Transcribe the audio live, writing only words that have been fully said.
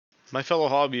My fellow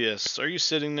hobbyists, are you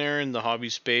sitting there in the hobby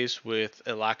space with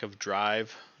a lack of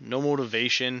drive, no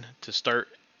motivation to start,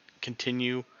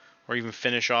 continue, or even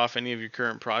finish off any of your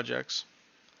current projects?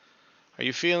 Are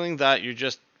you feeling that you're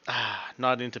just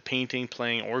not into painting,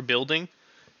 playing, or building?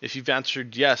 If you've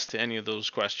answered yes to any of those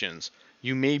questions,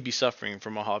 you may be suffering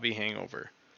from a hobby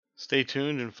hangover. Stay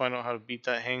tuned and find out how to beat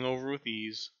that hangover with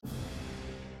ease.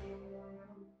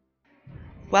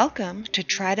 Welcome to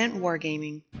Trident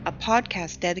Wargaming, a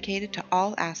podcast dedicated to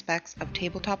all aspects of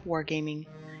tabletop wargaming.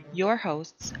 Your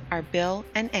hosts are Bill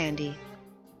and Andy.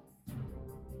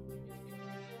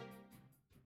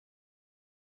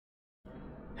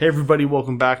 Hey everybody,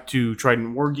 welcome back to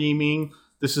Trident Wargaming.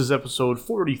 This is episode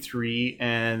 43,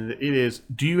 and it is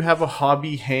Do You Have a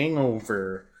Hobby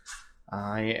Hangover?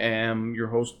 I am your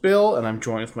host, Bill, and I'm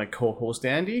joined with my co-host,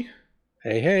 Andy.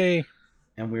 Hey.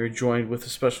 And we are joined with a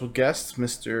special guest,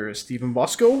 Mr. Stephen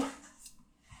Bosco.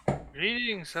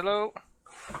 Greetings, hello.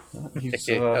 He's,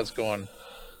 how's it going?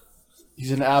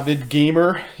 He's an avid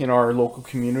gamer in our local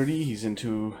community. He's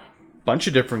into a bunch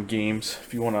of different games.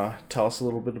 If you want to tell us a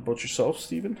little bit about yourself,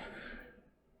 Stephen.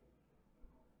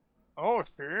 Oh,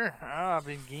 sure. I've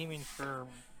been gaming for,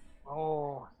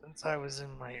 since I was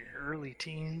in my early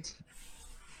teens.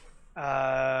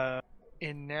 And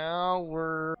now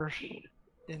we're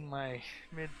in my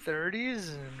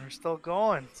mid-30s and we're still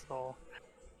going, so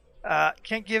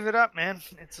can't give it up, man.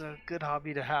 It's a good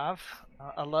hobby to have.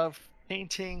 I love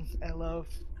painting. I love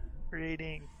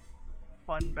creating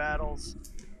fun battles,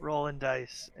 rolling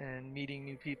dice, and meeting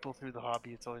new people through the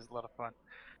hobby. It's always a lot of fun.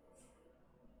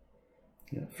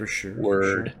 Yeah, for sure.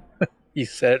 Word. For sure. You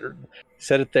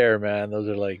said it there, man. Those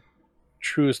are like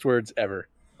truest words ever.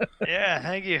 Yeah,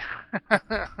 thank you.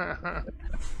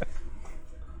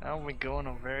 I've been going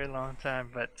a very long time,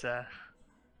 but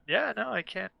yeah, no, I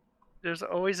can't. There's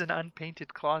always an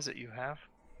unpainted closet you have.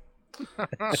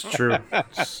 It's true.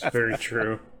 It's very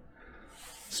true.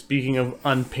 Speaking of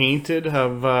unpainted,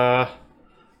 how's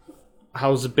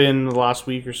it been the last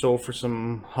week or so for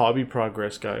some hobby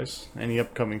progress, guys? Any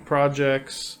upcoming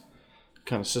projects? What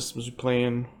kind of systems you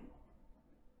playing?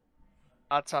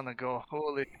 Lots on the go.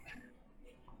 Holy.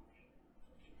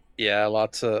 Yeah,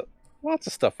 lots of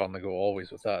stuff on the go always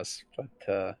with us.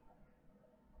 But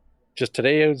just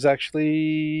today I was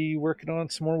actually working on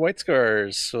some more White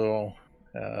Scars, so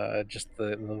just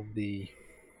the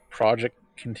project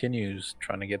continues,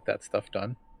 trying to get that stuff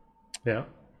done. Yeah.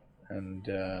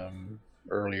 And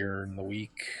earlier in the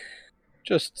week,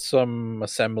 just some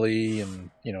assembly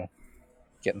and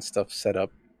getting stuff set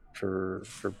up for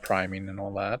priming and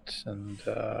all that, and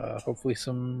hopefully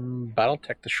some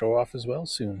BattleTech to show off as well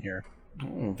soon here.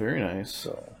 Oh, very nice.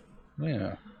 So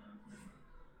yeah,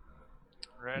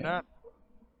 right on.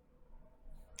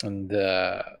 And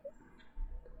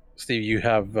Steve, you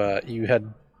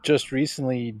had just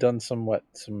recently done some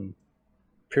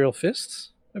Imperial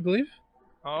Fists, I believe.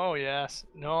 Oh yes,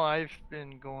 no, I've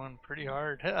been going pretty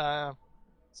hard.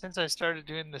 Since I started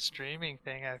doing the streaming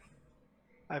thing,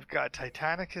 I've got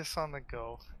Titanicus on the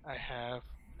go. I have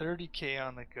 30K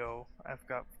on the go. I've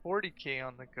got 40K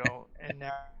on the go, and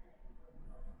now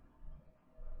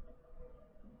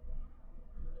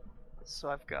so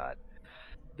I've got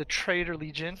the Traitor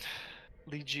Legion,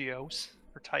 Legios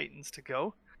for Titans to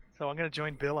go. So I'm gonna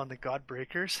join Bill on the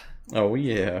Godbreakers. Oh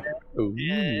yeah.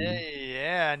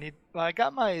 Yeah. I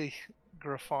got my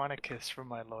Grophonicus from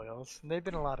my loyals, and they've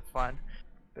been a lot of fun.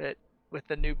 But with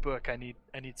the new book, I need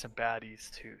some baddies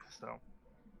too. So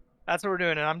that's what we're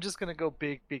doing, and I'm just gonna go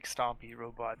big stompy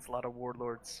robots. A lot of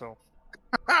warlords, so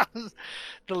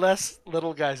the less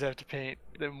little guys I have to paint,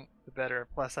 the better.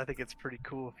 Plus, I think it's pretty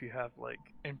cool if you have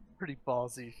and pretty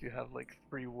ballsy if you have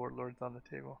 3 warlords on the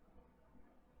table.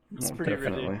 It's pretty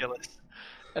definitely ridiculous,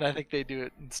 and I think they do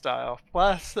it in style.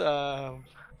 Plus, I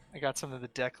got some of the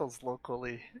decals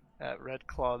locally at Red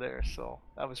Claw there, so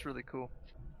that was really cool.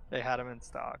 They had them in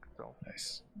stock, so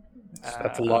nice.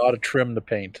 That's a lot of trim to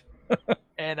paint.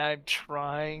 And I'm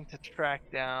trying to track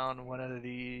down one of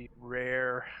the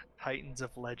rare Titans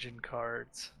of Legend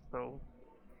cards. So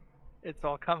it's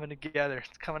all coming together.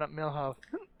 It's coming up Millhouse.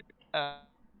 That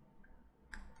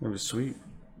was sweet.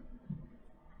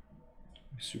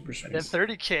 Super sweet. And then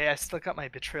 30K, I still got my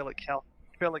Betrayal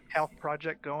Health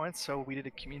project going. So we did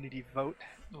a community vote.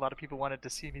 A lot of people wanted to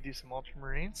see me do some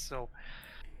Ultramarines. So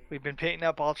we've been painting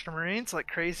up Ultramarines like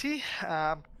crazy.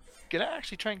 Gonna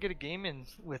actually try and get a game in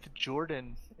with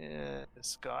Jordan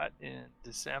Scott in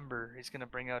December. He's gonna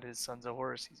bring out his Sons of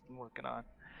Horus he's been working on.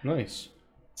 Nice.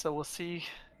 So we'll see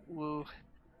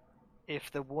if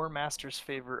the War Master's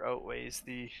favor outweighs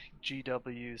the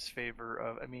GW's favor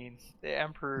of, the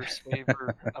Emperor's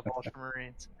favor of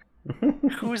Ultramarines.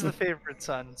 Who's the favorite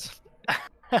sons?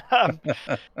 Um,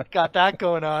 got that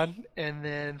going on, and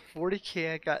then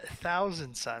 40K. I got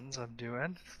 1,000 Suns. I'm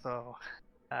doing so.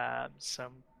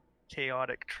 Some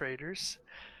chaotic traders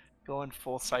going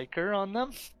full psyker on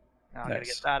them. Now I gotta get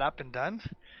Nice. that up and done.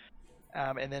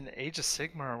 And then Age of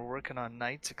Sigmar, we're working on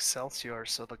Knights Excelsior,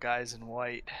 so the guys in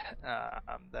white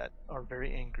that are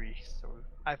very angry. So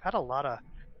I've had a lot of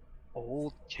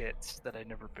old kits that I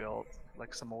never built,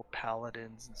 like some old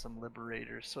Paladins and some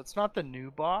Liberators. So it's not the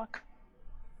new box.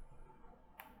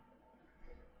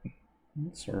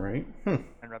 That's all right. And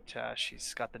Reptash,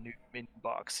 he's got the new mini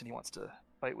box and he wants to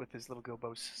fight with his little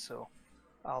gobos. So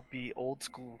I'll be old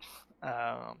school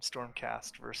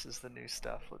Stormcast versus the new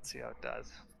stuff. Let's see how it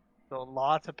does. So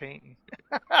lots of painting.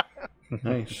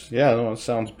 Nice. Yeah, no, it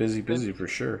sounds busy for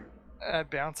sure. I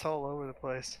bounce all over the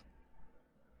place.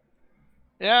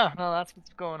 Yeah, no, that's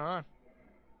what's going on.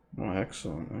 Oh,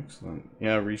 excellent.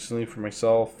 Yeah, recently for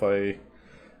myself, I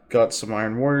got some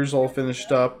Iron Warriors all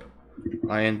finished up.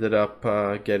 I ended up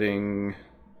getting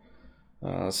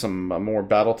some more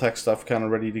BattleTech stuff kind of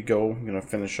ready to go. I'm gonna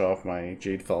finish off my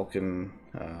Jade Falcon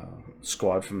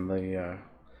squad from the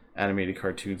animated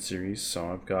cartoon series.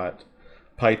 So I've got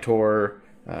Pytor,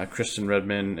 Kristen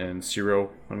Redmond, and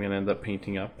Zero. I'm gonna end up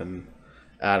painting up and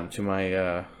add them to my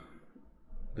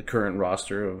the current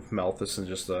roster of Malthus and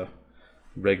just a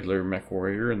regular mech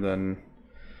warrior, and then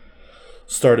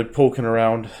started poking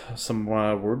around some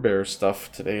Wordbearer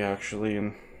stuff today actually,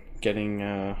 and getting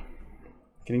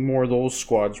more of those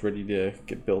squads ready to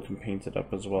get built and painted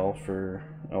up as well for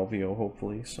LVO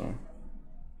hopefully. So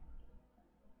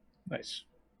Nice.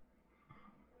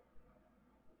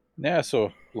 Yeah,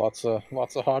 so lots of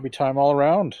hobby time all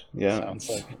around. yeah, Sounds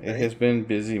like it has been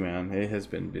busy, man. It has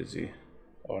been busy.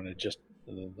 Oh, and it just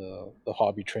the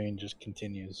hobby train just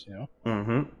continues, you know.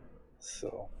 Mm-hmm.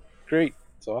 So great,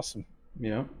 it's awesome.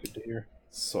 Yeah. Good to hear.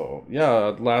 So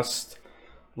yeah,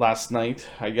 last night,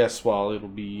 I guess, well, it'll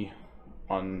be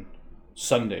on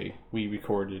Sunday, we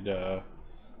recorded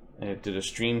and did a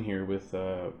stream here with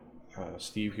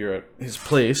Steve here at his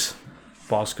place,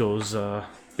 Bosco's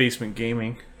Basement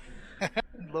Gaming.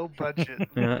 Low budget.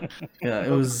 Yeah,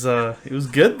 it was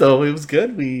good though. It was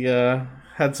good. We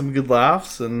had some good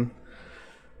laughs and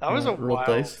That was a rolled wild.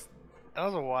 dice. That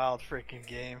was a wild freaking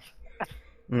game.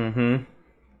 Mm-hmm.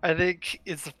 I think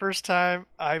it's the first time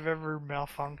I've ever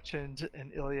malfunctioned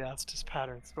an Iliastus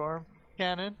Pattern Storm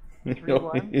cannon.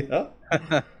 3-1.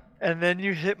 Yeah. And then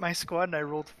you hit my squad and I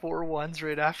rolled 4 ones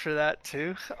right after that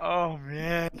too. Oh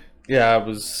man. Yeah, it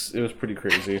was pretty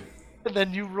crazy. And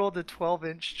then you rolled a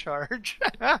 12-inch charge.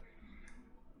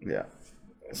 Yeah.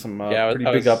 Some Yeah, pretty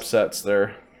I big was- upsets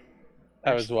there.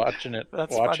 I was watching it,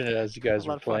 That's watching fun. it as you guys A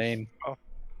were lot of fun. playing. Oh.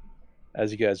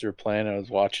 As you guys were playing, I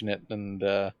was watching it, and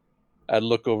I'd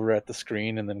look over at the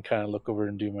screen, and then kind of look over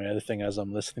and do my other thing as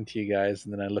I'm listening to you guys,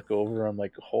 and then I look over, I'm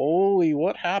like, "Holy,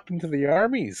 what happened to the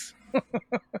armies?"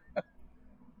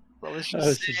 Well, let's I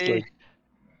was just just say like-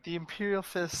 the Imperial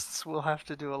Fists will have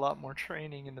to do a lot more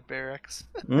training in the barracks.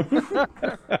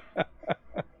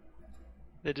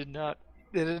 They did not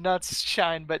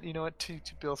shine, but you know what? To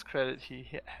Bill's credit, he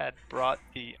had brought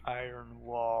the Iron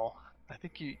Wall. I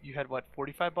think you had what,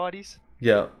 45 bodies?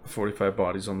 Yeah, 45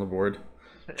 bodies on the board.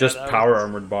 Yeah, Just that power was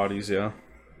armored bodies, yeah.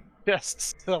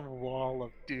 just a wall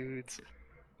of dudes.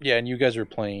 Yeah, and you guys were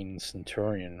playing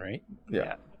Centurion, right?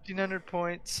 Yeah. 1,500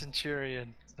 points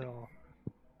Centurion. So,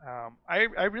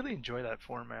 I really enjoy that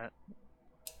format.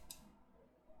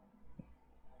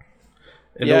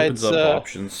 It Yeah, opens it's, up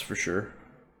options for sure.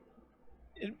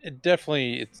 It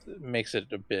definitely makes it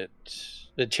a bit.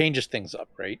 It changes things up,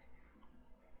 right?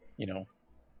 You know,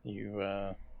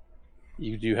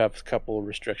 you do have a couple of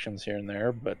restrictions here and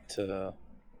there, but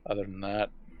other than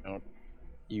that,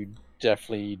 you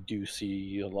definitely do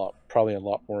see probably a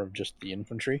lot more of just the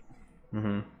infantry.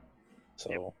 Mm-hmm.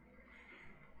 So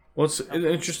Well, it's an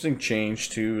interesting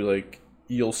change too. Like,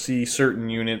 you'll see certain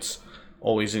units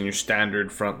always in your standard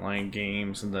frontline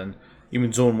games, and then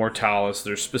even Zone Mortalis,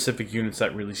 there's specific units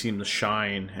that really seem to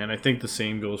shine. And I think the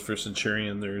same goes for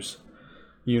Centurion. There's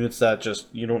units that just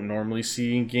you don't normally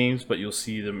see in games, but you'll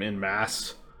see them in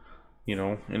mass, in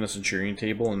a Centurion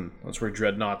table, and that's where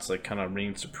Dreadnoughts like kind of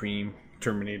reign supreme.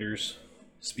 Terminators,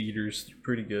 Speeders, they're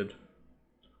pretty good.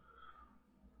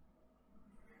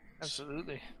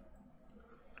 Absolutely.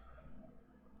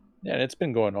 yeah, and it's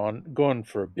been going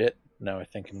for a bit now. I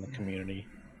think in the community,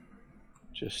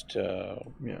 just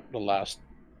Yeah. the last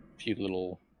few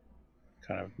little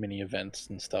kind of mini events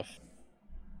and stuff.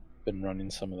 Been running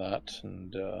some of that,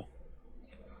 and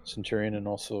Centurion, and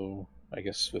also I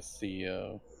guess with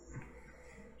the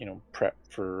prep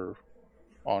for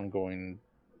ongoing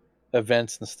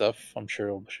events and stuff. I'm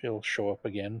sure he'll show up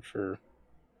again for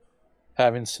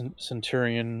having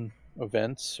Centurion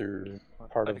events or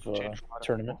part That of could change a a lot of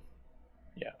tournament.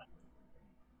 people. Yeah.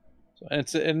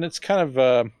 So, and it's kind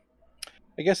of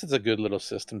I guess it's a good little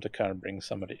system to kind of bring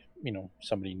somebody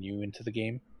new into the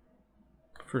game.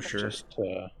 For sure.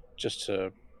 Just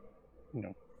to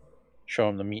show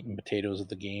them the meat and potatoes of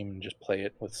the game and just play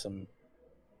it with some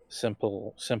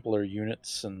simpler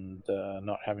units and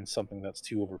not having something that's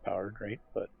too overpowered, right?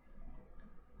 But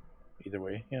either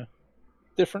way, yeah,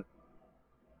 different.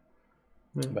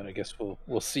 Yeah. But I guess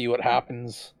we'll see what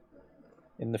happens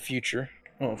in the future.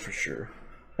 Oh, for sure.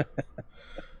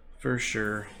 For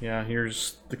sure. Yeah,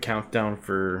 here's the countdown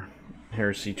for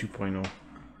Heresy 2.0.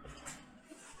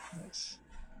 Nice.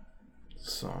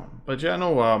 So, but yeah,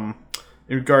 no,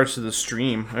 in regards to the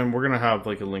stream, and we're gonna have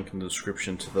like a link in the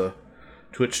description to the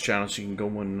Twitch channel, so you can go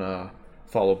and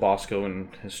follow Bosco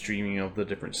and his streaming of the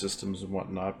different systems and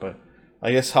whatnot. But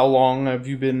I guess, how long have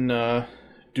you been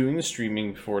doing the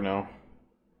streaming for now?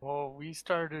 Well, we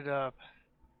started up.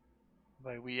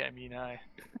 By we, I mean I.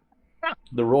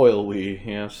 The royal we,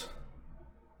 yes.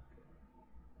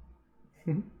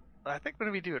 I think when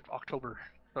we do it, October.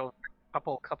 So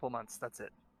couple months. That's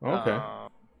it. Okay.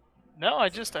 No, I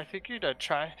figured I'd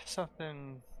try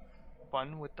something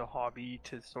fun with the hobby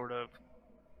to sort of,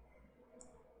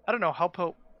 I don't know, help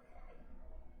out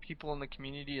people in the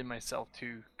community and myself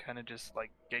to kind of just like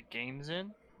get games in.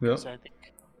 Yeah. Because I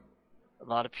think a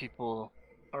lot of people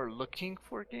are looking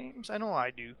for games. I know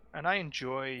I do, and I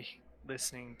enjoy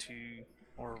listening to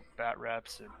more bat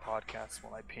reps and podcasts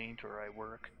while I paint or I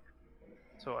work.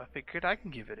 So I figured I can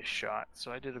give it a shot.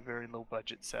 So I did a very low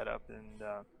budget setup and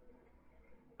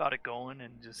got it going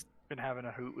and just been having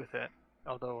a hoot with it.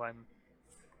 Although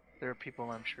there are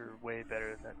people I'm sure way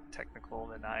better than technical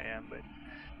than I am, but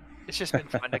it's just been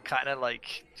fun to kind of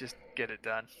like just get it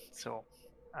done. So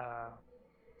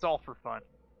it's all for fun.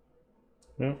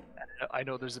 Yeah. I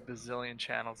know there's a bazillion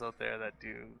channels out there that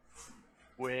do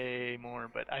way more,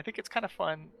 but I think it's kind of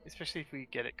fun, especially if we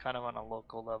get it kind of on a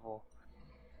local level.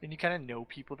 Then you kind of know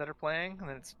people that are playing, and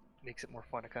then it makes it more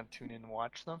fun to kind of tune in and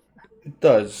watch them. It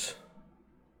does.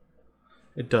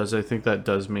 It does. I think that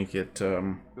does make it We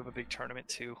have a big tournament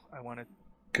too. I want to.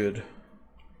 good.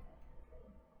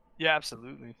 Yeah,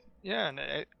 absolutely. Yeah, and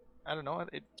I don't know.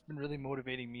 It's been really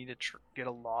motivating me to get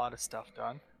a lot of stuff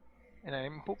done,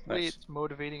 and hopefully Nice. it's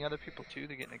motivating other people too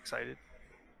to get excited.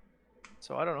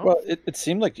 So I don't know. Well, it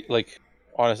seemed like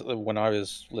honestly, when I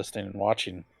was listening and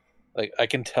watching, like I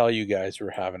can tell you guys were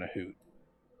having a hoot.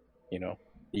 You know,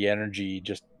 the energy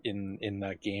just in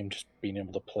that game, just being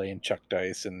able to play and chuck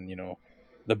dice, and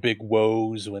the big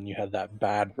woes when you had that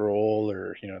bad roll,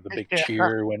 or the big Yeah.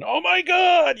 cheer when oh my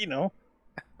god,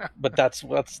 But those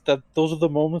are the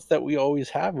moments that we always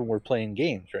have when we're playing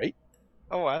games, right?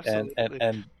 Oh, and absolutely.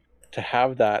 and to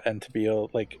have that and to be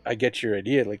able, like, I get your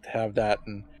idea, like to have that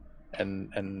and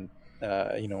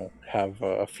have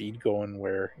a feed going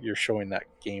where you're showing that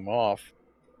game off.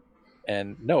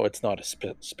 And no, it's not a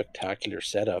spectacular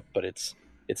setup, but it's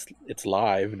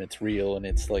live and it's real, and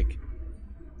it's like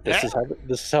this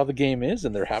is how the game is,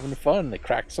 and they're having fun. They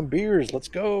cracked some beers. Let's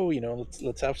go.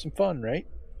 Let's have some fun, right?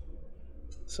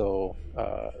 So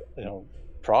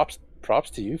props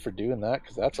to you for doing that,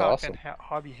 because that's Talking awesome.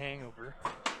 hobby hangover.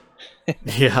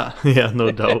 Yeah,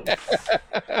 no doubt.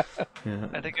 Yeah.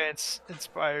 I think I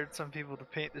inspired some people to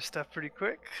paint this stuff pretty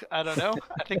quick. I don't know.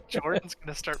 I think Jordan's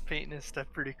gonna start painting his stuff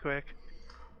pretty quick.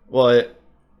 Well, it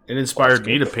inspired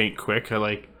me to paint quick.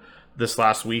 This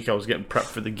last week, I was getting prepped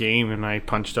for the game, and I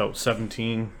punched out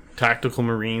 17 tactical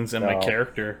Marines and my Wow.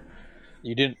 character.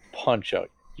 You didn't punch out.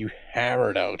 You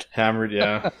hammered out. Hammered,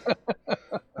 yeah.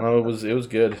 No, it was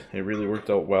good. It really worked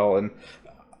out well, and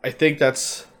I think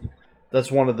that's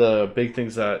one of the big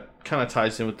things that kind of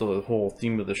ties in with the whole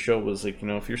theme of the show. Was like,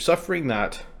 if you're suffering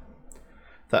that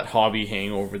hobby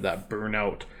hangover, that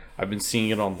burnout, I've been seeing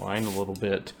it online a little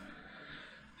bit,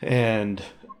 and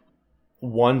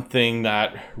one thing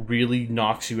that really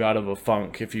knocks you out of a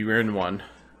funk, if you're in one,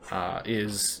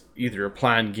 is either a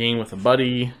planned game with a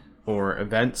buddy or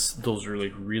events. Those are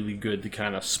like really good to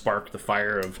kind of spark the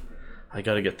fire of, I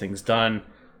got to get things done,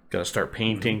 got to start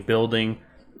painting, building.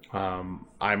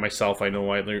 I myself, I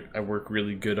know I work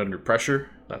really good under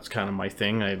pressure. That's kind of my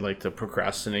thing. I like to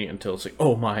procrastinate until it's like,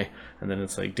 oh my, and then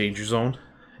it's like danger zone,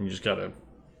 and you just gotta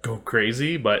go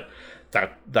crazy. But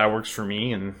that works for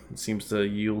me, and it seems to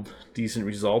yield decent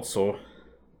results. So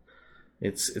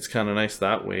it's kind of nice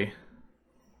that way.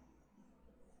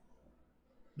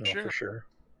 No, Sure. for sure.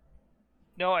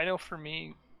 No, I know for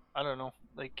me, I don't know.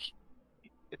 Like,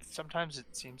 it's sometimes it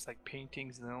seems like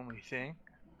painting's the only thing,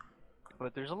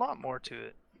 but there's a lot more to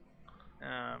it.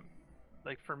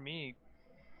 Like for me,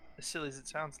 as silly as it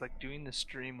sounds, like doing the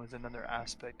stream was another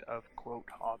aspect of quote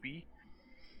hobby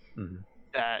Mhm.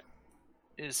 that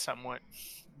is somewhat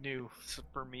new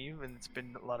for me, and it's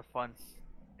been a lot of fun,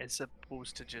 as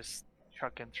opposed to just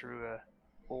chucking through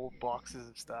old boxes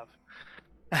of stuff.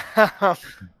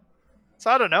 So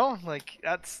I don't know, like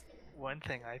that's one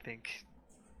thing I think.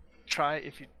 Try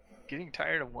if you're getting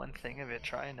tired of one thing of it,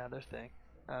 try another thing.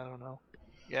 I don't know.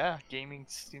 Yeah, gaming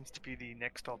seems to be the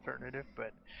next alternative,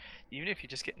 but even if you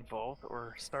just get involved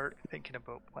or start thinking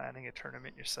about planning a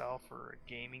tournament yourself or a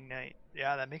gaming night,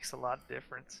 yeah, that makes a lot of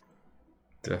difference.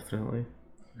 Definitely.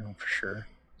 No, for sure.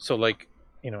 So, like,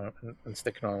 and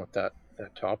sticking on with that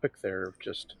topic there of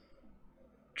just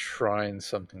trying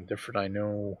something different. I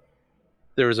know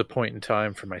there was a point in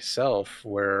time for myself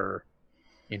where,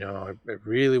 I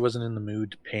really wasn't in the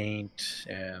mood to paint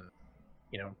and,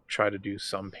 try to do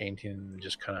some painting and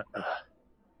just kind of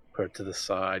put it to the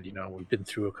side. We've been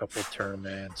through a couple of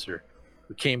tournaments or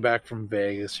we came back from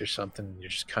Vegas or something. And you're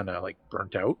just kind of like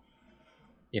burnt out,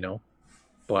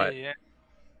 but Yeah,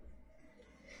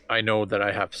 I know that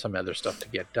I have some other stuff to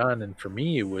get done. And for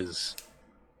me, it was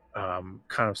kind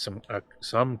of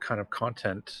some kind of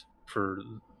content for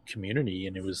community,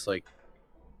 and it was like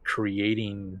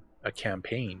creating a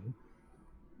campaign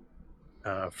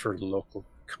for the local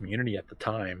community at the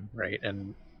time, right?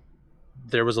 And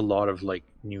there was a lot of like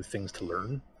new things to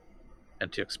learn and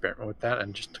to experiment with that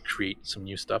and just to create some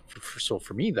new stuff. So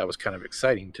for me, that was kind of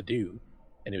exciting to do,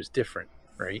 and it was different,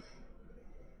 right?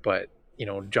 But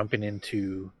jumping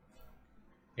into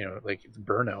like the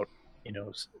burnout,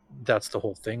 that's the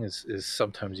whole thing. Is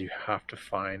sometimes you have to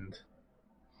find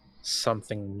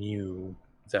something new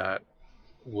that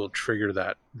will trigger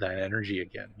that energy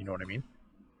again. You know what I mean?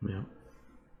 Yeah.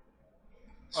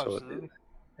 So absolutely.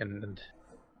 and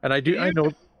I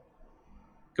know.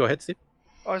 Go ahead, Steve.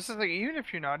 I was just like, even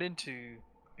if you're not into,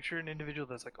 if you're an individual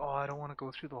that's like, oh, I don't want to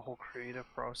go through the whole creative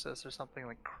process or something,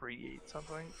 like create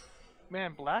something,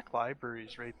 man, Black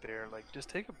Library's right there. Like, just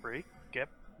take a break,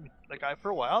 for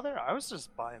a while there, I was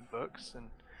just buying books and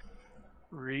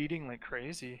reading like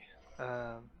crazy.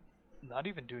 Not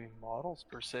even doing models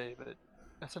per se, but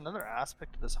that's another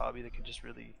aspect of this hobby that can just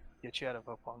really get you out of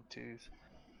a funk too.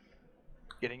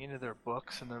 Getting into their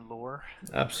books and their lore.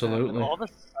 Absolutely. And all of a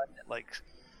sudden,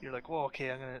 you're like, well,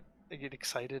 okay, I get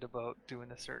excited about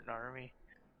doing a certain army.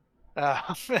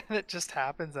 And it just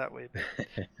happens that way.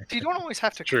 So you don't always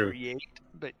have to True. create,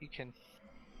 but you can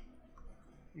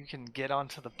get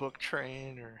onto the book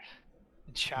train or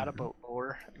chat about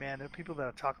lore. Man, there are people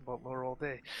that talk about lore all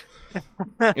day.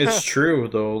 It's true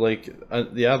though. Like,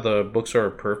 yeah, the books are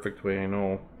a perfect way. I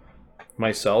know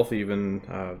myself, even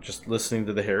just listening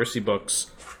to the Heresy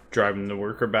books, driving the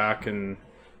worker back, and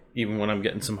even when I'm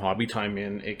getting some hobby time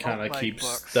in, it kind of keeps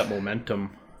books. that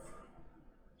momentum.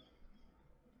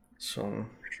 So,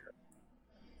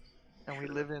 And we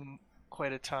live in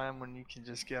quite a time when you can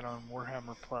just get on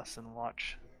Warhammer Plus and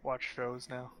watch shows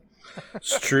now.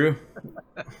 it's true.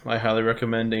 I highly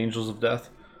recommend Angels of Death.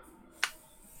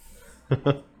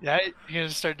 Yeah, you gonna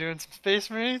start doing some Space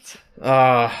Marines?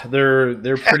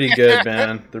 They're pretty good,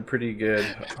 man. They're pretty good.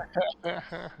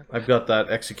 I've got that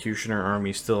Executioner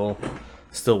army still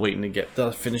waiting to get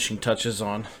the finishing touches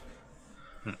on.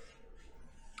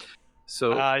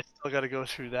 So I still got to go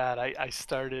through that. I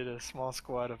started a small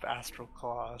squad of Astral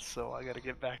Claws, so I got to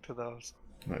get back to those.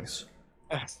 Nice.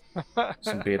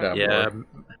 Some beta. yeah,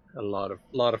 a lot of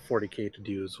 40K to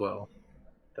do as well.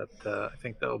 That I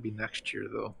think that'll be next year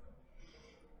though.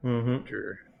 Mm-hmm.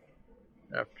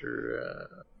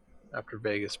 After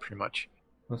Vegas, pretty much.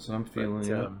 That's what I'm feeling.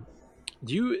 Yeah.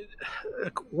 Do you?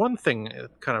 One thing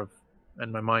kind of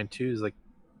in my mind too is like,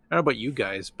 I don't know about you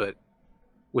guys, but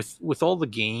with all the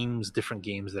different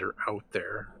games that are out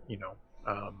there,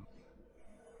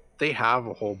 they have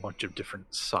a whole bunch of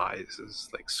different sizes,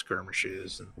 like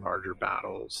skirmishes and larger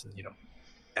battles, and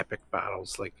epic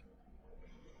battles. Like,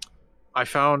 I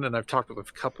found, and I've talked with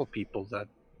a couple people that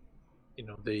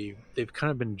they've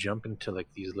kind of been jumping to like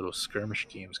these little skirmish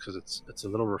games because it's a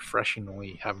little refreshing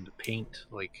only having to paint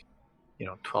like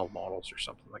 12 models or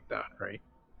something like that, right?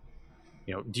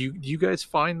 Do you guys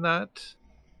find that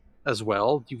as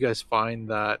well? Do you guys find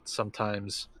that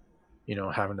sometimes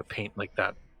having to paint like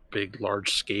that big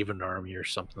large Skaven army or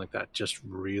something like that just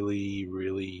really,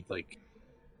 really like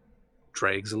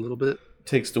drags a little bit?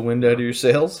 Takes the wind out of your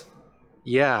sails?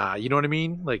 Yeah, you know what I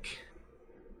mean? Like,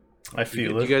 I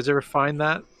feel do you guys ever find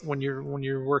that when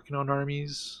you're working on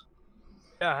armies?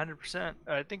 Yeah, 100%.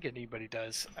 I think anybody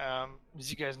does. As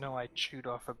you guys know, I chewed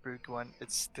off a big one.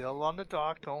 It's still on the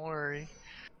dock. Don't worry.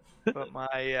 But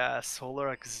my Solar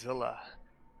Axilla.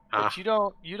 But you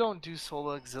don't do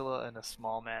Solar Axilla in a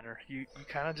small manner. You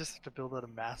kind of just have to build out a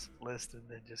massive list and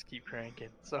then just keep cranking.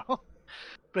 So,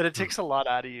 but it takes a lot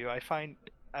out of you. I find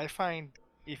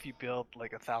if you build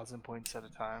like 1,000 points at a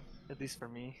time, at least for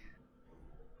me,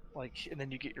 like, and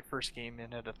then you get your first game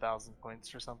in at 1,000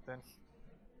 points or something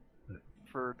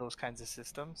for those kinds of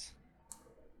systems.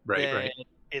 Right.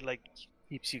 It like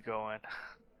keeps you going.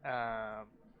 But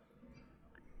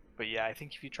yeah, I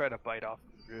think if you try to bite off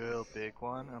a real big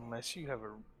one, unless you have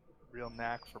a real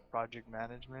knack for project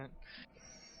management.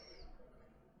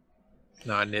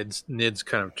 No, Nids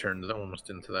kind of turned almost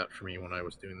into that for me when I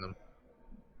was doing them.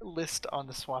 List on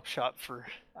the swap shop for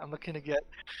I'm looking to get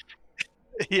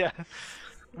yeah,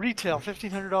 retail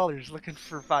 $1,500, looking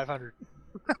for 500.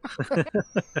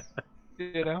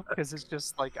 You know, because it's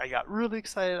just like I got really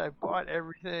excited, I bought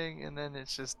everything, and then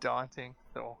it's just daunting.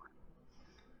 So,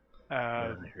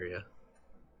 I hear ya.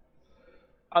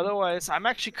 otherwise, I'm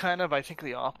actually kind of, I think,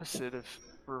 the opposite of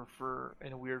for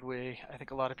in a weird way. I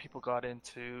think a lot of people got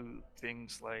into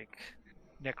things like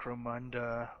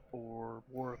Necromunda or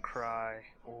Warcry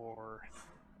or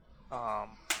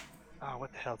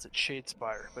what the hell is it?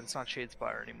 Shadespire, but it's not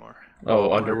Shadespire anymore. Oh,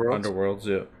 Underworlds? Underworlds,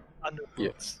 yeah.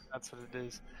 Underworlds. That's what it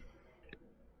is.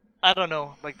 I don't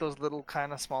know, like those little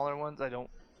kind of smaller ones I don't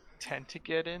tend to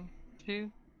get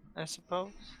into, I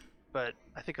suppose. But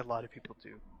I think a lot of people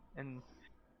do. And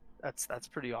that's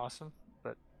pretty awesome.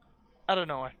 But I don't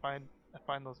know, I find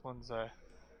those ones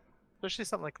especially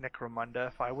something like Necromunda,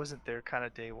 if I wasn't there kind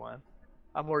of day one,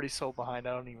 I'm already so behind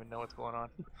I don't even know what's going on.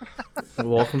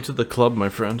 Welcome to the club, my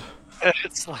friend.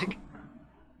 It's like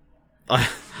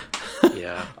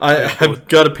Yeah. I've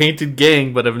got a painted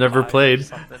gang, but I've never played.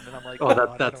 something, and I'm like, Oh,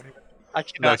 I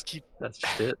cannot keep. That's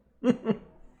just it.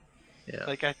 Yeah.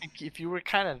 Like, I think if you were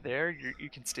kind of there, you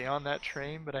can stay on that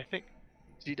train. But I think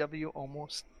GW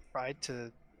almost tried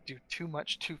to do too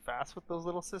much too fast with those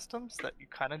little systems that you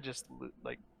kind of just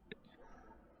like.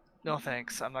 No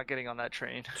thanks, I'm not getting on that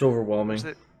train. It's overwhelming.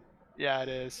 Yeah, it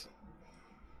is.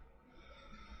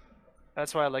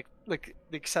 That's why I like the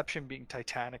exception being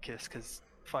Titanicus, because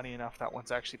funny enough, that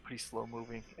one's actually pretty slow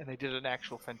moving, and they did an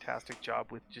actual fantastic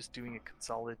job with just doing a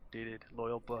consolidated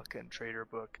loyal book and trader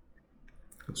book.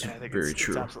 That's And I think very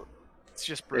true. It's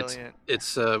just brilliant.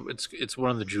 It's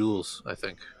one of the jewels, I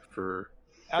think, for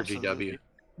Absolutely. GW.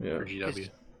 Yeah. For GW.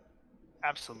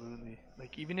 Absolutely.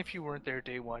 Like, even if you weren't there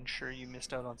day one, sure, you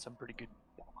missed out on some pretty good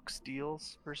box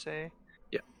deals per se.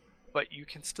 Yeah. But you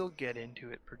can still get into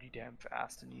it pretty damn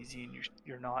fast and easy, and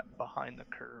you're not behind the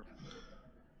curve.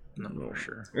 No, for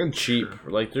sure. And cheap.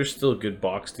 Like, there's still good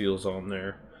box deals on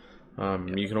there.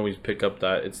 You can always pick up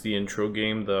that. It's the intro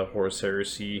game, the Horus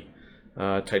Heresy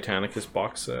Titanicus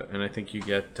box set. And I think you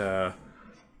get 2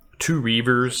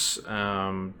 Reavers,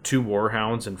 2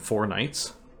 Warhounds, and 4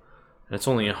 Knights. And it's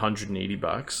only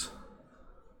 $180.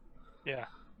 Yeah.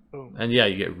 Boom. And yeah,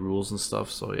 you get rules and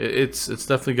stuff. So it's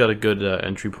definitely got a good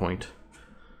entry point.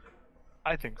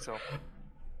 I think so.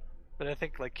 But I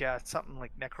think, like, yeah, something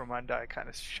like Necromunda I kind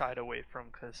of shied away from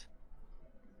because,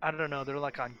 I don't know, they're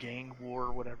like on Gang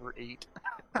War, whatever, 8.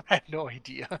 I have no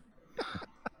idea.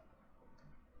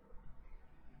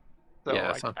 So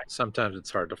yeah, sometimes it's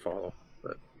hard to follow.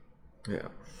 But yeah.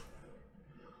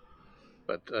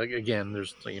 But again,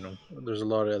 there's a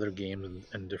lot of other games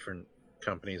and different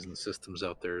companies and systems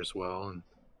out there as well.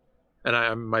 And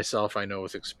I myself, I know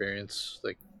with experience,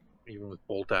 like even with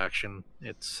Bolt Action,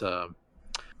 it's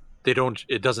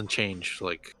it doesn't change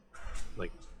like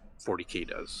 40K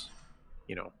does.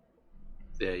 You know,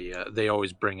 they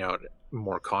always bring out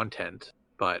more content,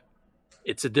 but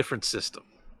it's a different system,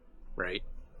 right?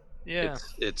 Yeah.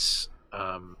 It's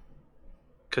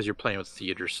because you're playing with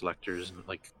theater selectors and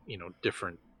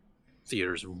different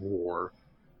theaters of war.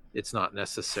 It's not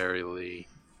necessarily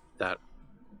that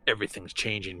everything's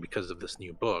changing because of this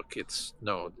new book. It's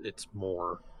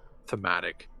more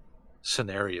thematic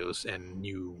scenarios and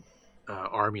new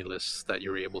army lists that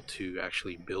you're able to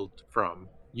actually build from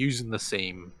using the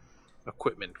same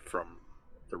equipment from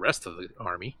the rest of the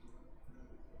army.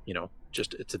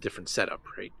 Just it's a different setup,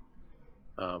 right?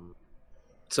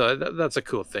 So that's a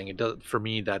cool thing. It does for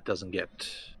me. That doesn't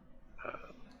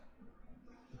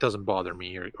doesn't bother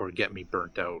me or get me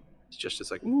burnt out.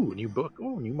 It's like, ooh, new book,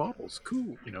 oh, new models,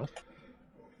 cool,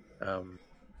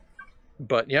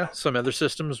 But yeah, some other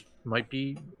systems might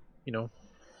be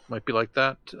like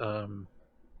that.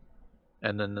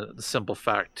 And then the simple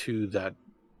fact too that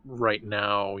right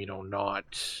now,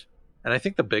 not And I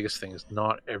think the biggest thing is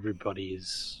not everybody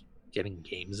is getting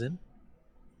games in.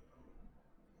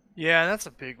 Yeah, that's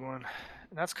a big one.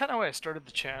 And that's kind of why I started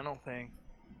the channel thing.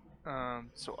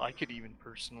 So I could even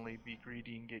personally be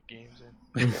greedy and get games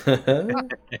in.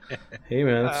 Hey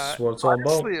man, that's what it's all about.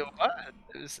 Honestly, it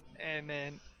was, and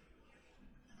then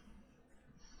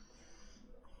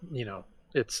You know,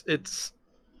 it's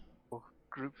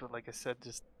group of, like I said,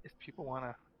 just if people want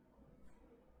to.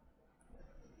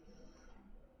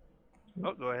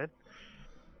 Oh, go ahead.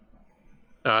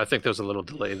 I think there's a little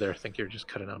delay there. I think you're just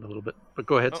cutting out a little bit. But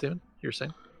go ahead, Oh. Steven. You're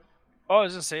saying? Oh, I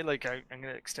was gonna say, like, I'm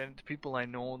gonna extend it to people I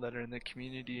know that are in the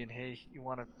community, and hey, you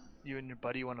and your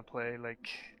buddy want to play, like,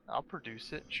 I'll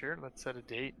produce it. Sure, let's set a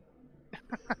date,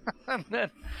 and then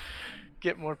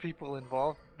get more people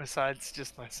involved besides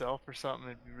just myself or something.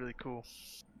 It'd be really cool.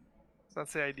 So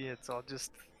that's the idea. It's all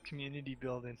just community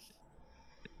building.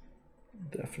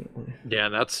 Definitely. Yeah,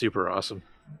 that's super awesome.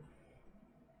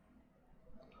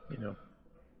 You know,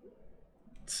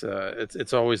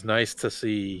 it's always nice to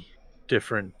see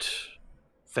different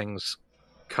things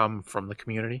come from the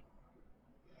community.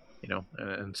 You know,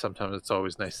 and sometimes it's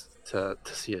always nice to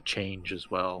see a change as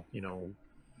well. You know,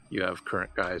 you have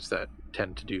current guys that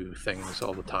tend to do things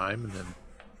all the time, and then,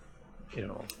 you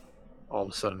know, all of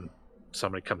a sudden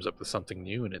somebody comes up with something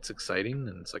new and it's exciting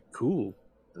and it's like, cool,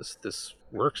 this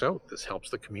works out, this helps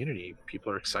the community, people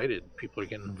are excited, people are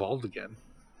getting involved again,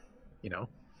 you know.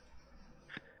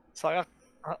 So I got,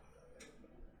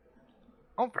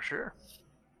 oh, for sure.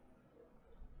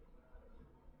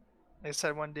 Like I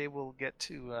said, one day we'll get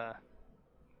to a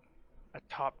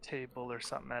top table or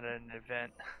something at an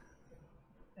event,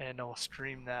 and I'll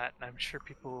stream that. And I'm sure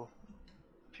people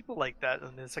like that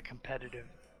when it's a competitive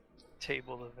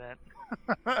table event.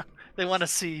 They want to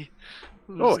see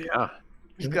Oh yeah,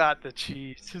 who's got the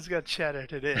cheese, who's got cheddar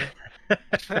today.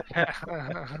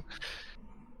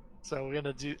 So I'm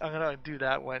gonna do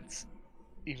that once,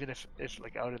 even if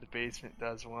like Out of the Basement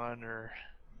does one, or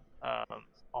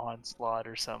Onslaught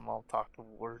or something. I'll talk to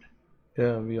Ward,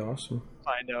 Yeah, it'd be awesome.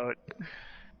 find out.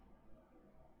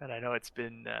 And I know it's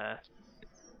been a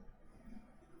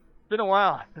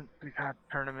while since we've had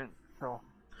a tournament, so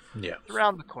yeah, it's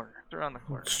around the corner.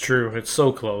 It's true. It's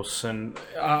so close, and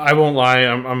I won't lie.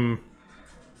 I'm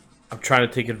trying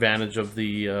to take advantage of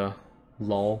the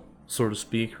lull, so to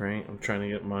speak. Right. I'm trying to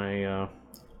get my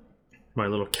my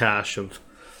little cache of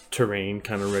terrain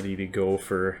kind of ready to go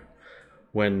for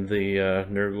when the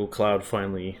Nurgle cloud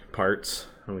finally parts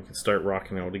and we can start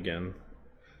rocking out again.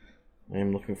 I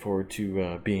am looking forward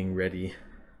to being ready.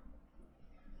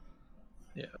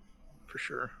 yeah, for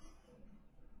sure.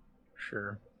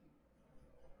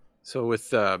 So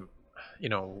with you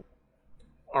know,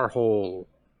 our whole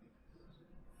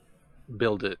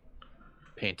build it,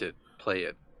 paint it, play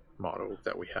it motto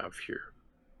that we have here,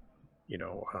 you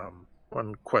know,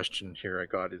 one question here I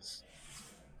got is,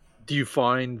 do you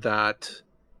find that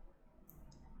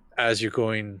as you're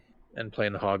going and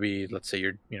playing the hobby, let's say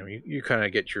you kind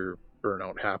of get your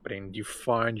burnout happening, do you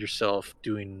find yourself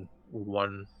doing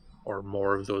one or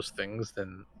more of those things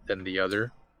than the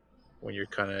other when you're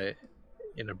kind of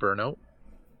in a burnout?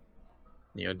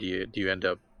 You know, do you end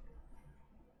up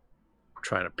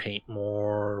trying to paint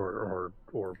more,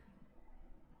 or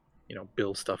you know,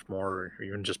 build stuff more, or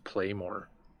even just play more?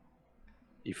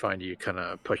 You find you kind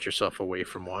of push yourself away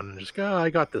from one and just go, oh, I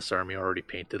got this army already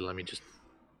painted, I'm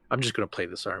just going to play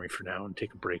this army for now and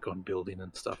take a break on building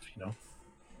and stuff, you know?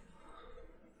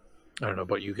 I don't know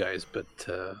about you guys, but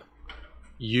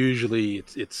usually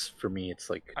it's for me, it's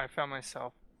like, I found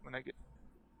myself when I get.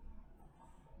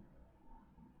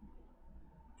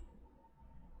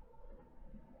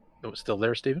 oh, it's still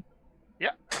there, Steven?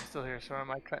 Yeah, I'm still here. So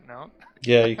am I cutting out?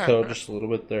 Yeah, you cut out just a little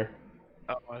bit there.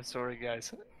 Oh, I'm sorry,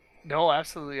 guys. No,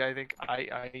 absolutely. I think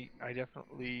I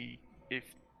definitely, if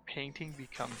painting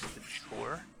becomes the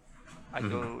chore, I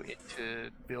go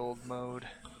into build mode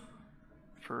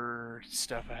for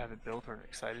stuff I haven't built or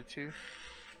excited to.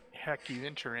 Heck,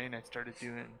 even terrain, I started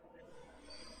doing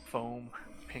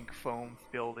pink foam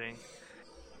building.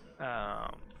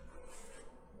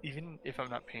 Even if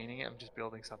I'm not painting it, I'm just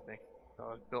building something. So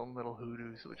I was building little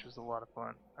hoodoos, which was a lot of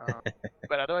fun.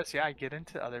 But otherwise, yeah, I get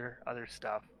into other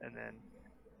stuff, and then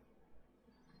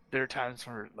there are times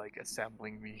where like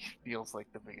assembling me feels like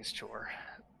the biggest chore,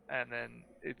 and then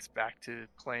it's back to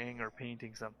playing or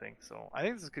painting something. So I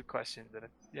think this is a good question. That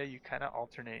yeah, you kind of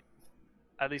alternate.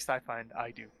 At least I find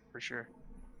I do for sure.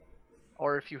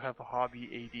 Or if you have a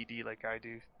hobby ADD like I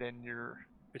do, then you're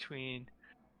between.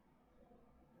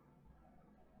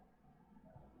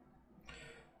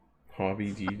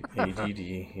 Hobby ADD,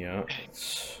 yeah,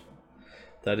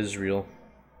 that is real.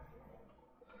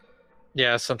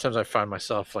 Yeah, sometimes I find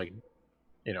myself like,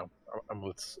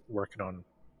 I'm working on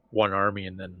one army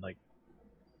and then like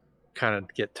kind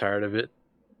of get tired of it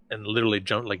and literally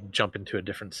jump into a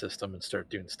different system and start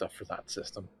doing stuff for that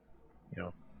system. You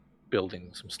know,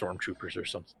 building some stormtroopers or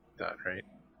something like that, right?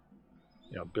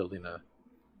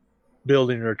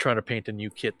 Building or trying to paint a new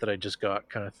kit that I just got,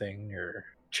 kind of thing, or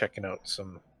checking out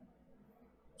some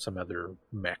other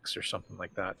mechs or something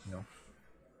like that.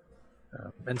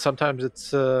 And sometimes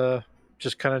it's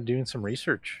just kind of doing some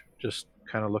research, just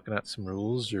kind of looking at some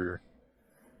rules or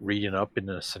reading up in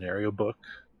a scenario book.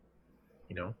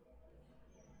 You know,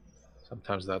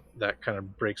 sometimes that kind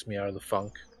of breaks me out of the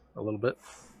funk a little bit.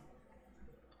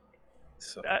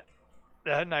 So That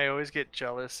and I always get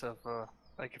jealous of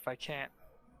like if I get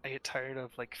tired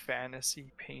of like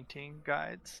fantasy painting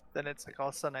guides. Then it's like all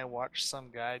of a sudden I watch some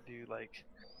guy do like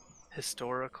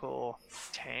historical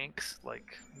tanks,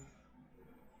 like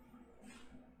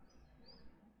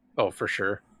oh, for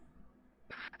sure.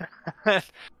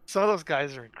 some of those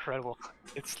guys are incredible.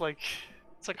 It's like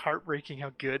heartbreaking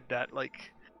how good that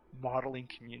like modeling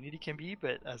community can be,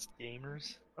 but as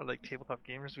gamers or like tabletop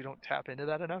gamers, we don't tap into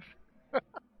that enough.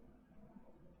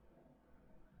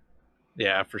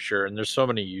 Yeah, for sure. And there's so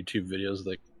many YouTube videos,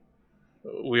 like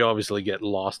we obviously get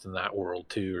lost in that world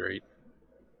too, right?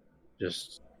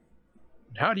 Just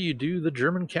how do you do the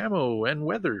German camo and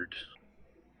weathered?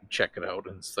 Check it out,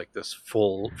 and it's like this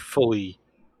fully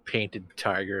painted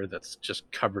tiger that's just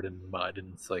covered in mud,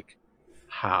 and it's like,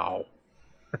 how?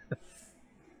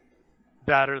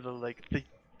 That or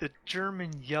the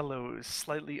German yellow is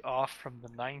slightly off from the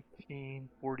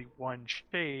 1941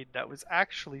 shade that was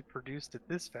actually produced at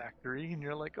this factory, and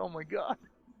you're like, oh my god.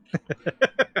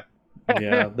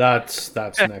 Yeah, that's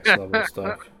next level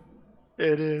stuff.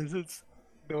 It is.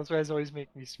 Those guys always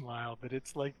make me smile, but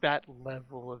it's like that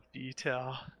level of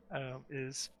detail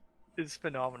is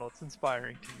phenomenal. It's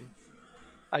inspiring to me.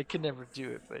 I could never do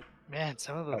it, but man,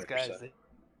 some of those guys. 100%.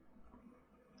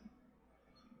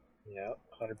 Yeah,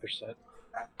 100%.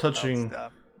 Touching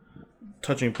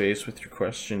base with your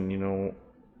question,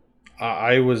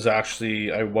 I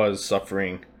was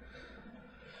suffering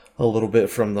a little bit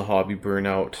from the hobby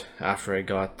burnout after I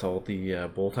got all the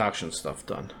bolt action stuff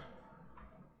done.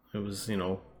 It was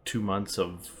 2 months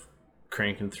of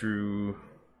cranking through,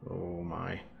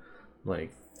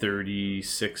 like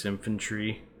 36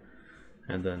 infantry,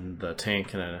 and then the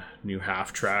tank and a new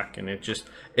half track, and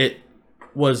it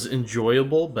was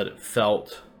enjoyable, but it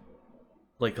felt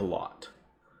like a lot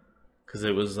because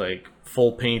it was like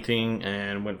full painting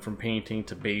and went from painting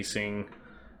to basing,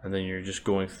 and then you're just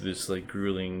going through this like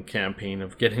grueling campaign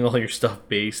of getting all your stuff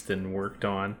based and worked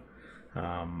on.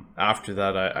 After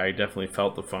that, I definitely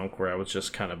felt the funk where I was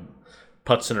just kind of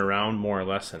putzing around more or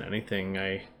less than anything.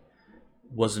 I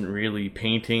wasn't really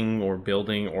painting or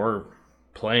building or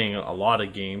playing a lot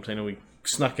of games. I know we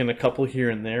snuck in a couple here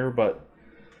and there, but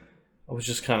I was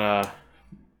just kind of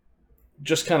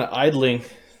idling,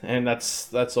 and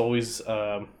that's always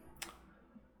a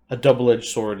double-edged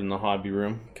sword in the hobby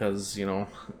room, because you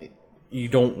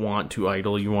don't want to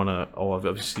idle. You want to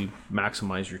obviously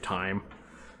maximize your time.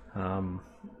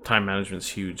 Time management's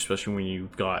huge, especially when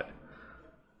you've got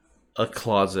a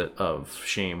closet of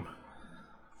shame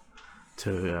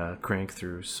to crank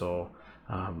through. So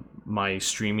my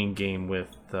streaming game with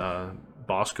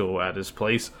Bosco at his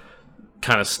place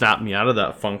kind of snapped me out of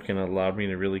that funk and allowed me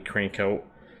to really crank out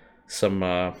some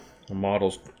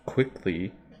models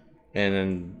quickly. And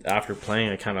then after playing,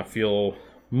 I kind of feel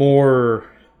more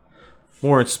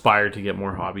inspired to get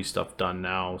more hobby stuff done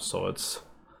now. So it's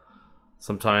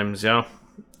sometimes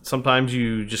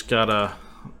you just gotta,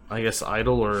 I guess,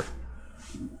 idle or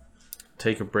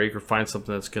take a break or find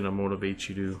something that's gonna motivate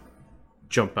you to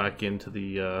jump back into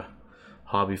the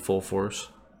hobby full force.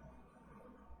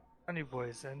 Honey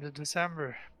Boys, end of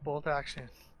December, bolt action.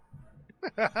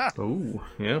 Oh,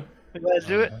 yeah. You gotta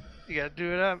do it. You gotta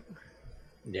do it up.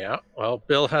 Yeah, well,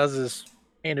 Bill has his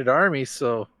painted army,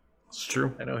 so It's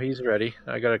true. I know he's ready.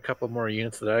 I got a couple more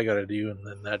units that I got to do, and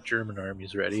then that German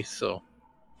army's ready. So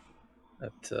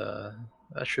that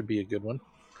should be a good one.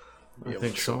 I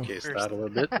think so. Showcase that a little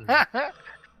bit.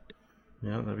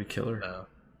 Yeah, that'd be killer.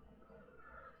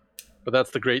 But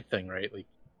that's the great thing, right? Like,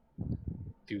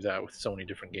 do that with so many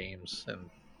different games, and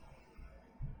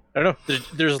I don't know.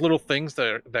 There's little things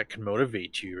that can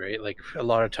motivate you, right? Like a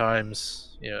lot of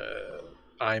times,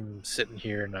 I'm sitting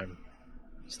here and I'm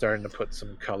starting to put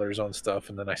some colors on stuff,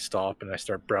 and then I stop and I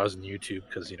start browsing YouTube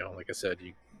because like I said,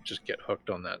 you just get hooked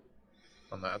on that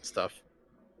stuff.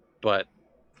 But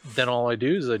then all I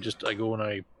do is I go and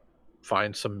I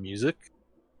find some music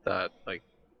that like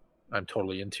I'm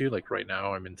totally into. Like right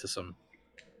now, I'm into some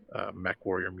Mech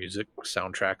Warrior music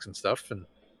soundtracks and stuff, and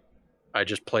I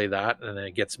just play that, and then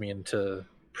it gets me into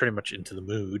pretty much into the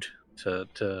mood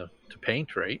to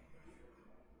paint, right?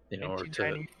 You know, or to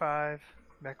 1995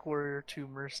 Mech Warrior 2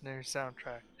 Mercenary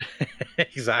soundtrack.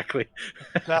 exactly.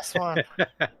 Best one.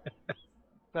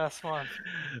 Best one.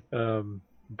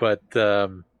 But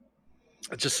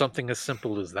just something as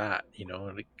simple as that, you know,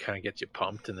 and it kind of gets you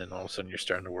pumped, and then all of a sudden you're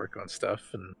starting to work on stuff,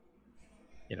 and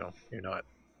you know, you're not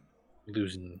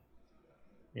losing,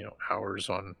 you know, hours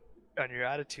on your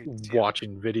attitude.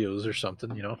 watching videos or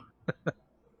something, you know.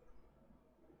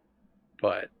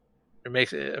 But it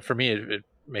makes for me it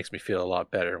makes me feel a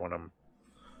lot better when I'm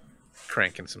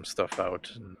cranking some stuff out,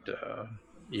 and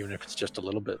even if it's just a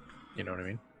little bit, you know what I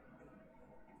mean?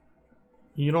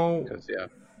 You know, 'Cause, yeah,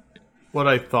 what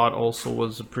I thought also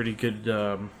was a pretty good,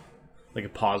 like a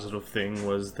positive thing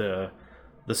was the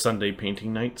Sunday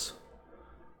painting nights.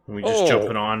 And we just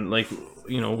jumping on, like,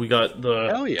 you know, we got the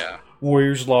hell yeah,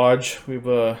 Warriors Lodge. We have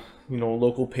a, you know,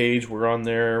 local page. We're on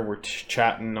there. We're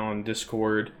chatting on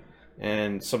Discord.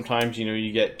 And sometimes, you know,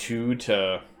 you get 2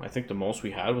 to, I think the most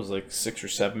we had was like 6 or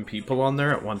 7 people on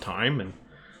there at one time. And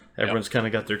everyone's kind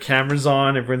of got their cameras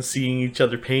on. Everyone's seeing each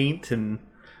other paint. And,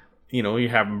 you know, you're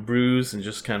having brews and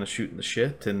just kind of shooting the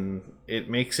shit. And it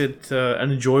makes it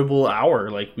an enjoyable hour.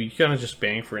 Like, we kind of just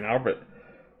bang for an hour. But,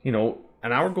 you know,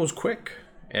 an hour goes quick.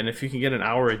 And if you can get an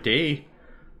hour a day,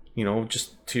 you know,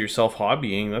 just to yourself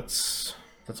hobbying, that's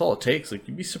all it takes. Like,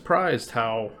 you'd be surprised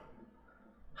how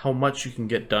much you can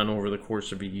get done over the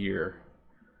course of a year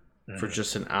for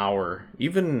just an hour.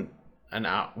 Even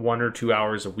 1 or 2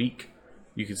 hours a week,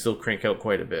 you can still crank out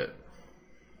quite a bit.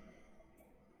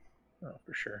 oh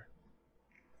for sure.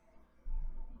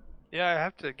 Yeah, I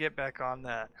have to get back on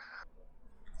that.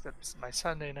 Except my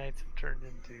Sunday nights have turned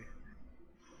into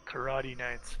karate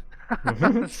nights.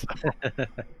 So,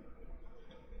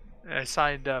 I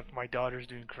signed up. My daughter's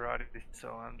doing karate,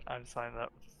 so I'm signed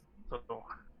up. So,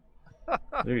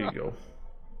 There you go.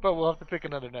 but we'll have to pick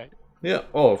another night. Yeah.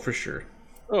 Oh, for sure.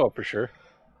 Oh, for sure.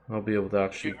 I'll be able to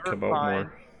actually You're come out fine.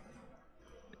 more.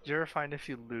 Do you ever find if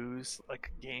you lose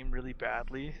like a game really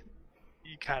badly,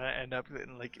 you kind of end up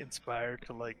getting like inspired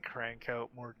to like crank out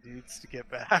more dudes to get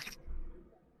back,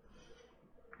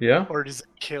 Yeah. or does it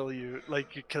kill you?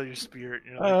 Like you kill your spirit.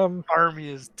 You know, like, army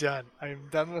is done. I'm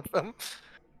done with them.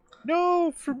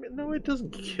 No, for me, no, it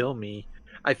doesn't kill me.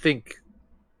 I think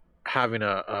having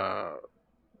a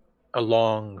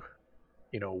long,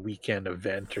 you know, weekend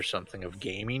event or something of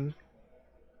gaming,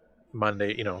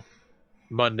 Monday, you know,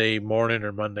 Monday morning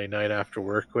or Monday night after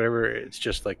work, whatever, it's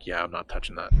just like, yeah, I'm not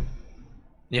touching that.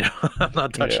 You know, I'm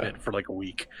not touching it for like a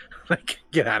week. Like,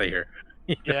 get out of here.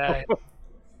 You Yeah. know?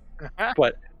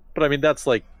 But I mean, that's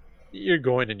like, you're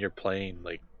going and you're playing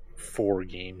like 4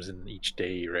 games in each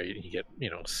day, right? And you get, you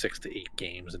know, 6 to 8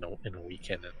 games in a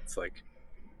weekend, and it's like,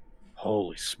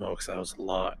 holy smokes, that was a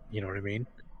lot. You know what I mean?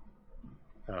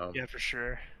 Yeah, for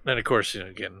sure. And of course, you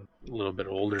know, getting a little bit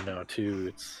older now too.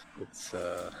 It's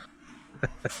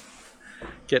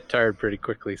get tired pretty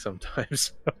quickly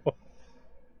sometimes.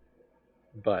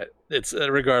 But it's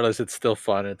regardless, it's still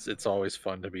fun. It's always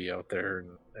fun to be out there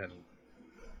and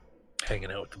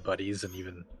hanging out with the buddies, and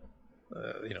even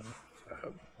you know,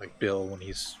 like Bill when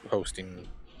he's hosting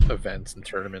events and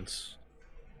tournaments,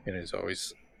 and he's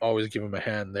always give him a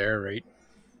hand there, right?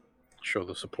 Show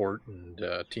the support and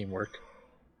teamwork,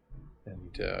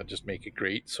 and just make it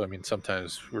great. So I mean,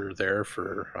 sometimes we're there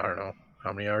for, I don't know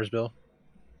how many hours, Bill.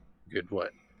 Good,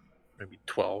 what? Maybe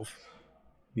 12,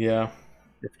 Yeah.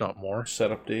 if not more.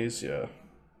 Setup days. Yeah.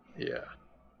 Yeah,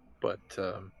 but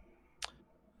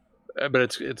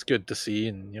it's good to see,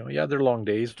 and you know, yeah, they're long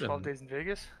days. 12 days in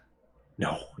Vegas.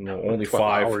 No, No, only 12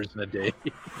 5 hours in a day.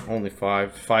 Only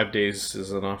 5. 5 days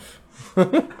is enough.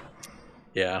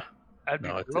 Yeah, I'd be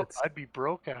No, broke. it's- I'd be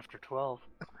broke after 12.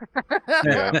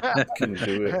 Yeah. Couldn't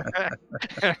do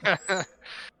it.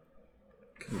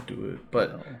 Couldn't do it.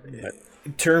 But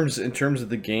in terms of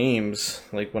the games,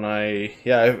 like when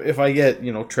if I get,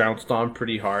 you know, trounced on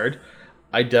pretty hard,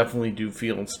 I definitely do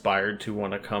feel inspired to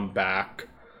want to come back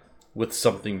with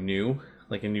something new,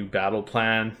 like a new battle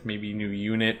plan, maybe a new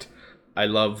unit. I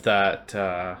love that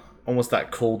almost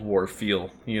that Cold War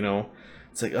feel, you know.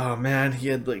 It's like, oh man, he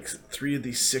had like 3 of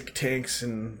these sick tanks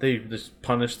and they just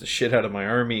punished the shit out of my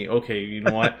army. Okay, you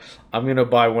know what? I'm gonna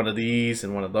buy one of these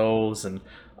and one of those, and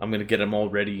I'm gonna get them all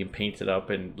ready and painted up.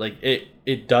 And like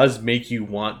it does make you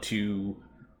want to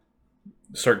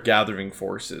start gathering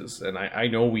forces. And I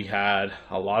know we had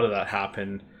a lot of that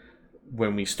happen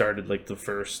when we started like the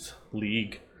first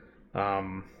league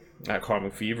at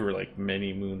Comic Fever, like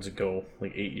many moons ago,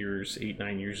 like 8,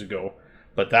 9 years ago.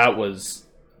 But that was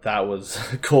that was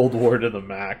Cold War to the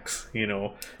max. You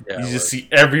know, Yeah, you it just was. see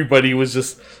everybody was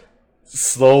just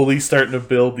slowly starting to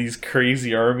build these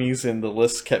crazy armies, and the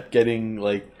list kept getting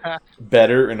like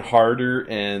better and harder,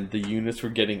 and the units were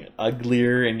getting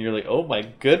uglier, and you're like, oh my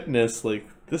goodness, like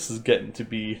this is getting to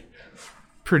be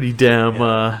pretty damn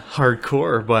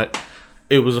hardcore. But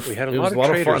it was We had a it was lot a of lot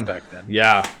of traders fun back then.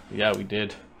 Yeah, we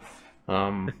did.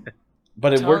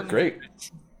 But it worked great.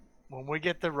 When we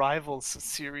get the Rivals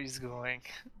series going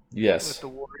with Yes. the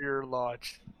Warrior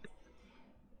Lodge,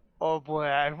 oh boy,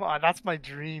 that's my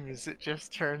dream. Is it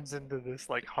just turns into this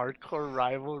like hardcore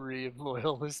rivalry of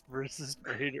loyalist versus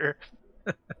trader?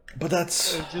 But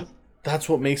that's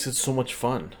what makes it so much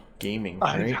fun, gaming,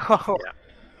 right? I know.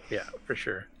 Yeah, for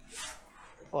sure.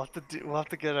 We'll have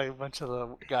to get a bunch of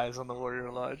the guys on the Warrior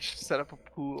Lodge, set up a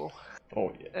pool.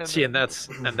 Oh yeah. See, and that's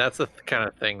the kind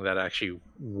of thing that actually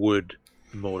would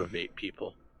motivate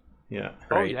people, Yeah.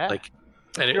 right? yeah. Like,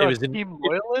 and If you're it on was Team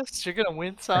Loyalist, you're gonna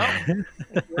win some.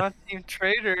 If you're on Team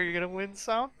Trader, you're gonna win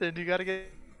something. You gotta get.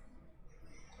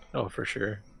 Oh, for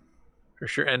sure,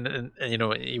 and you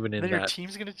know, even in Then your that.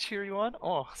 team's gonna cheer you on.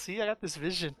 Oh, see, I got this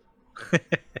vision.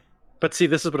 But see,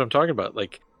 this is what I'm talking about.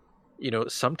 Like, you know,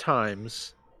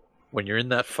 sometimes when you're in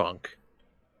that funk,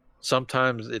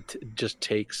 sometimes it just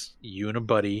takes you and a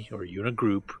buddy or you and a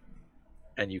group,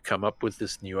 and you come up with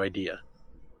this new idea,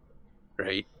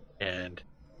 right? And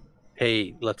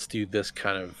hey, let's do this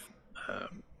kind of,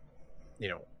 you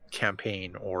know,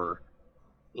 campaign, or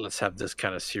let's have this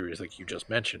kind of series, like you just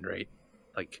mentioned, right?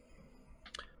 Like,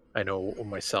 I know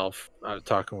myself, I was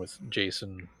talking with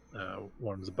Jason,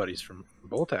 one of the buddies from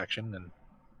Bolt Action, and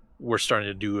we're starting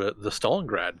to do the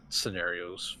Stalingrad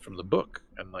scenarios from the book,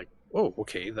 and like, oh,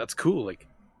 okay, that's cool. Like,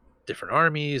 different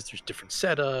armies, there's different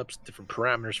setups, different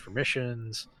parameters for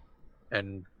missions,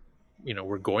 and you know,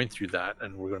 we're going through that,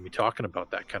 and we're going to be talking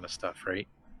about that kind of stuff, right?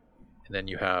 And then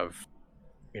you have,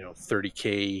 you know,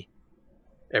 30K,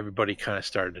 everybody kind of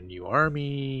started a new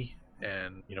army,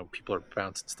 and you know, people are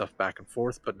bouncing stuff back and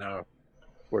forth, but now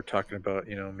we're talking about,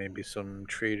 you know, maybe some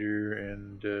trader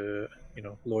and you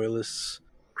know, loyalists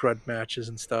crud matches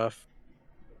and stuff.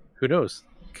 Who knows?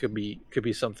 Could be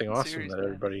something awesome Series, that man.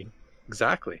 everybody.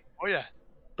 Exactly. Oh yeah.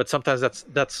 But sometimes that's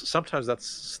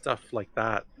stuff like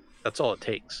that. That's all it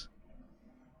takes,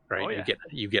 right? Oh, yeah.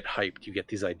 You get hyped, you get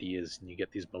these ideas, and you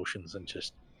get these motions, and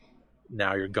just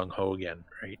now you're gung ho again,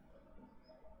 right?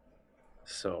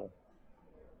 So,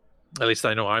 at least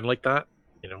I know I'm like that.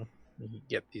 You know, you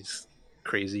get these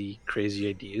crazy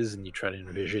ideas, and you try to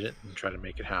envision it and try to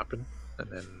make it happen, and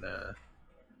then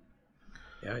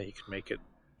yeah, you can make it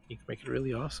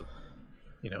really awesome.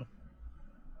 You know.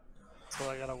 That's what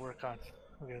I gotta work on.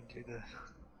 We're gonna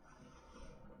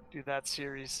do that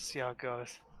series, see how it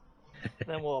goes.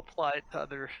 Then we'll apply it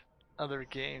to other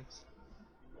games.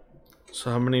 So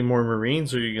how many more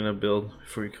Marines are you gonna build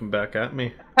before you come back at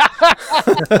me?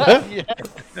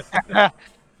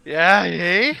 Yeah,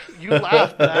 hey, you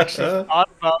laughed. But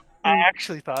I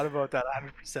actually thought about that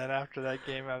 100% after that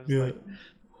game. I was like,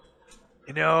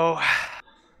 you know,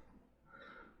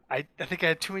 I think I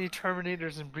had too many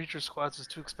Terminators and Breacher squads. Was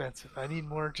too expensive. I need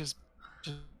more just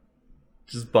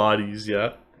bodies,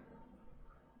 yeah.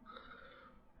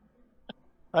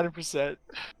 100%.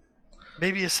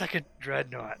 Maybe a second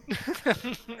Dreadnought.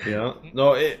 Yeah.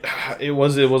 No, it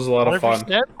was a lot of fun.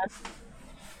 100%?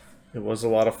 It was a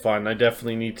lot of fun. I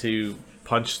definitely need to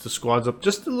punch the squads up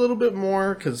just a little bit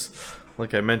more, because,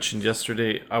 like I mentioned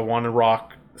yesterday, I want to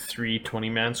rock 3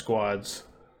 20-man squads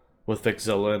with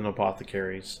Vexilla and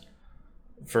Apothecaries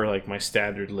for like my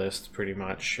standard list, pretty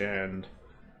much. And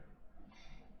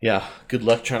yeah, good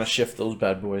luck trying to shift those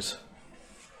bad boys.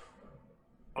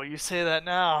 Oh, you say that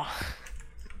now.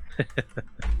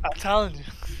 I'm telling you.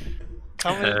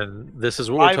 And this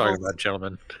is what we're talking about,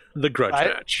 gentlemen. The grudge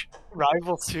match.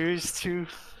 Rival Series 2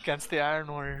 against the Iron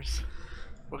Warriors.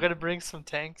 We're gonna bring some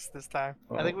tanks this time.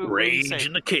 I think we Rage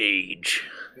in the Cage.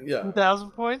 Yeah.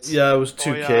 2,000 points? Yeah, it was 2K.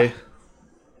 Oh, yeah.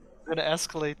 We're gonna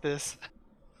escalate this.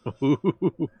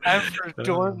 Time for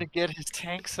Dorm to get his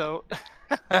tanks out.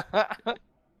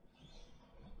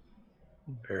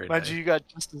 Very Imagine you got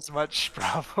just as much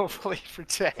probably for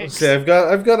tanks. See, I've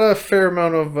got a fair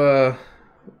amount of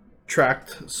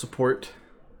tracked support.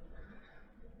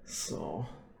 So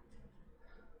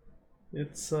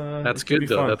it's that's it could good be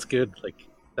though. fun. That's good. Like,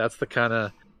 that's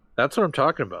what I'm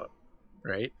talking about,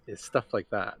 right? It's stuff like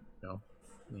that. You know,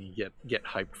 you get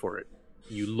hyped for it.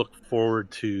 You look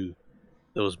forward to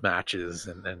those matches,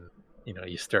 and then you know,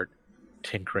 you start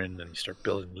tinkering and you start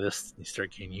building lists and you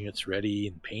start getting units ready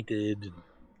and painted,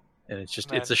 and it's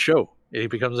just it's a show. It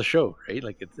becomes a show, right?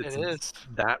 Like it's is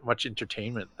that much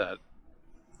entertainment that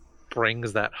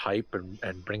brings that hype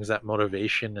and brings that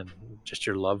motivation and just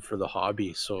your love for the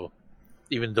hobby. So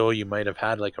even though you might have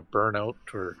had like a burnout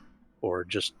or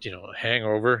just, you know, a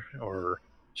hangover or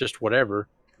just whatever,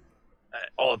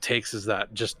 all it takes is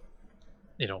that, just,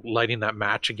 you know, lighting that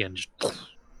match again. Just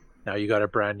now you got a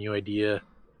brand new idea,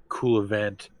 cool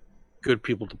event, good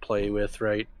people to play with,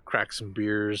 right? Crack some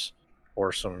beers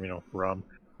or some, you know, rum,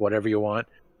 whatever you want,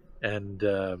 and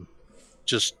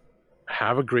just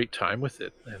have a great time with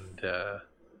it. And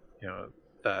you know,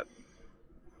 that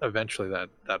eventually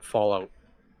that fallout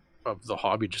of the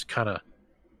hobby just kind of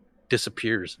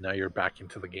disappears. Now you're back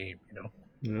into the game, you know.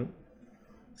 Yeah.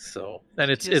 So,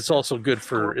 and it's also good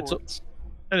for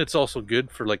it's also good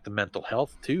for like the mental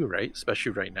health too, right?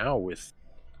 Especially right now with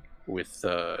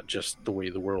just the way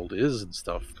the world is and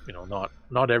stuff. You know,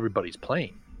 not everybody's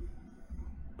playing,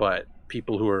 but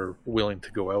people who are willing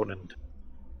to go out and,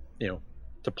 you know,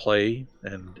 to play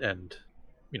and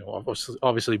you know,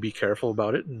 obviously be careful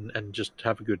about it and just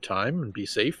have a good time and be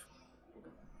safe.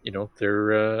 You know,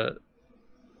 they're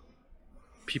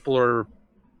people are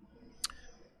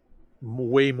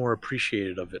way more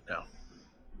appreciative of it now,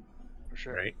 For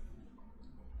sure. right?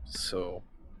 So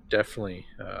definitely,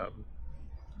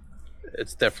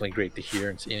 it's definitely great to hear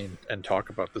and see and talk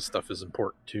about. This stuff is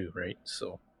important too, right?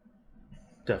 So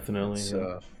Definitely. it's,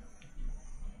 Yeah.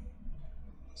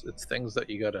 it's things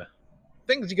you gotta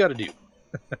do.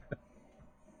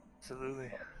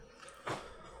 Absolutely.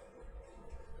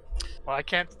 Well, I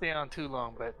can't stay on too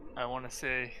long, but I want to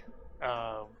say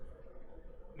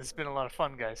this has been a lot of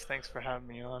fun, guys. Thanks for having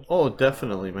me on. Oh,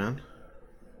 definitely, man.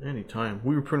 Anytime.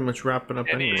 We were pretty much wrapping up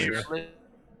anyways. Sure.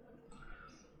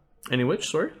 Any which,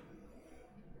 sorry?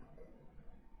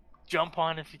 Jump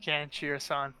on if you can. Cheer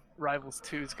us on. Rivals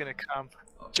 2 is going to come.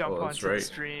 Jump Oh, that's onto right. the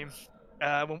stream.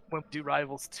 When we do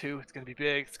Rivals 2, it's going to be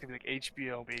big. It's going to be like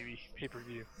HBO, baby.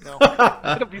 Pay-per-view. No,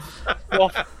 it'll be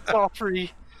it's all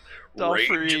free. It's all Rage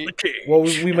in free. the cage. Well,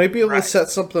 we might be able to Right. set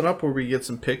something up where we get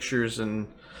some pictures and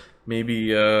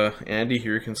maybe Andy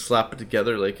here can slap it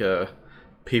together like a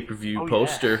pay-per-view Oh,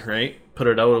 poster, yeah. right? Put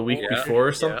it out a week Yeah. before or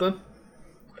Yeah. something.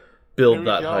 There Build we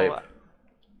that go. hype.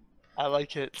 I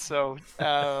like it. So,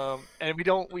 and we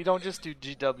don't just do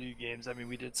GW games. I mean,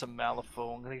 we did some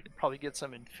Malifaux. I'm gonna probably get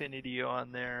some Infinity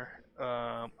on there.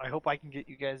 I hope I can get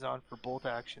you guys on for Bolt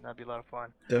Action. That'd be a lot of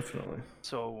fun. Definitely.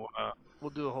 So we'll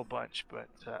do a whole bunch. But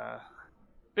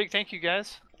big thank you,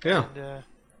 guys. Yeah. And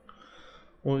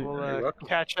Well, we'll welcome.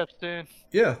 catch up soon.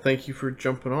 yeah, thank you for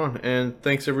jumping on. And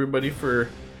thanks everybody for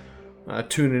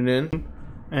tuning in.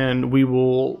 And we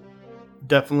will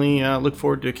definitely look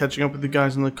forward to catching up with you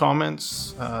guys in the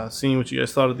comments, seeing what you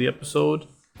guys thought of the episode.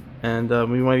 And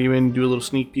we might even do a little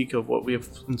sneak peek of what we have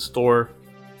in store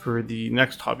for the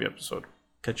next hobby episode.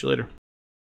 Catch you later.